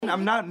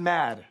I'm not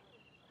mad.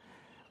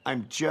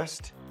 I'm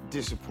just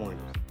disappointed.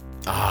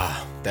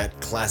 Ah, that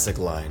classic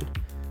line.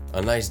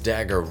 A nice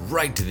dagger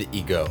right to the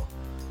ego.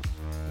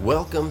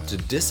 Welcome to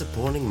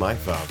Disappointing My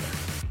Father.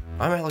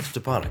 I'm Alex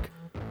Stepanek,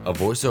 a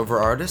voiceover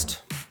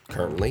artist,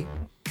 currently.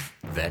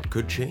 That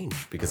could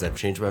change, because I've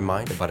changed my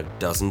mind about a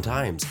dozen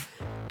times.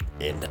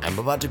 And I'm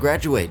about to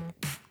graduate.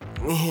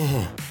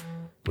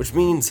 Which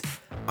means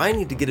I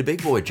need to get a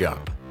big boy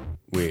job.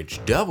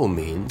 Which double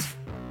means,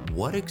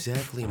 what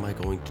exactly am I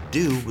going to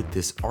do with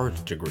this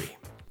art degree?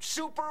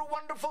 Super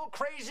wonderful,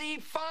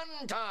 crazy,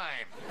 fun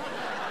time.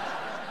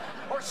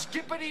 Or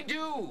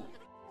skippity-doo.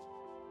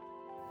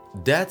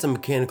 Dad's a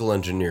mechanical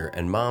engineer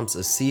and Mom's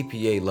a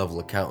CPA level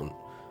accountant.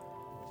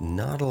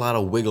 Not a lot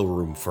of wiggle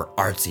room for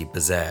artsy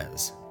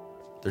pizzazz.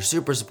 They're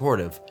super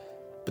supportive,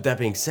 but that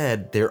being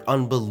said, they're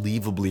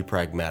unbelievably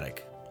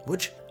pragmatic,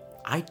 which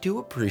I do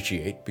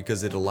appreciate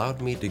because it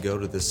allowed me to go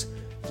to this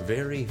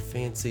very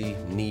fancy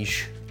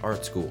niche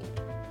art school.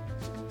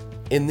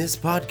 In this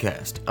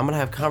podcast, I'm going to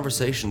have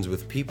conversations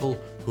with people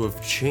who have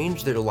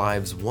changed their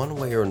lives one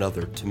way or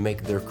another to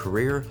make their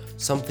career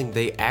something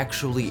they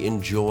actually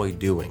enjoy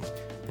doing,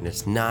 and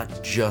it's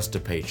not just a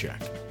paycheck.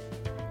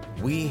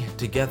 We,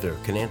 together,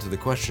 can answer the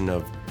question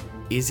of,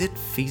 is it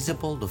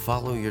feasible to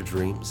follow your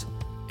dreams?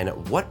 And at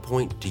what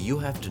point do you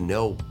have to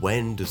know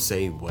when to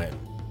say when?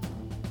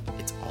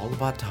 It's all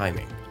about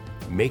timing,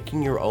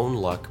 making your own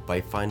luck by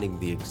finding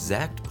the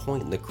exact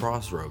point in the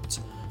crossroads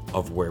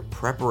of where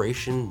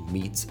preparation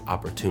meets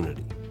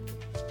opportunity.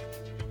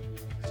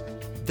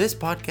 This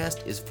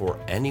podcast is for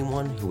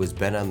anyone who has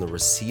been on the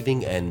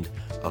receiving end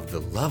of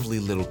the lovely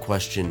little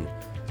question,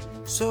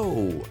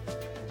 so,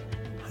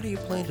 how do you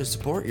plan to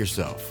support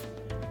yourself?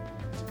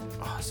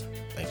 Awesome.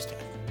 Thanks, Dad.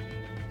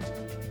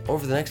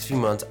 Over the next few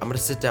months, I'm going to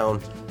sit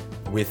down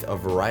with a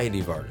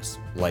variety of artists,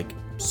 like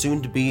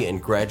soon-to-be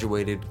and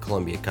graduated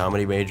Columbia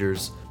comedy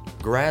majors,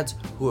 grads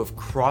who have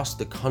crossed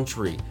the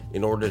country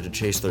in order to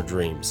chase their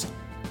dreams,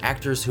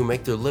 actors who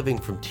make their living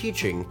from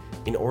teaching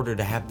in order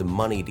to have the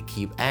money to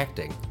keep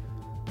acting,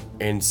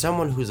 and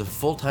someone who's a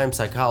full-time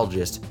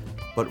psychologist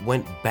but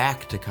went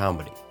back to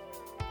comedy.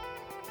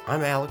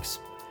 I'm Alex,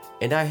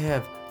 and I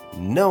have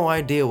no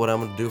idea what I'm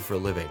going to do for a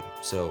living,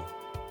 so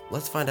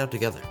let's find out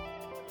together.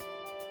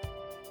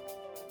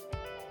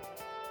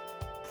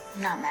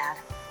 I'm not mad.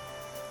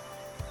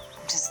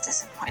 I'm just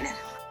disappointed.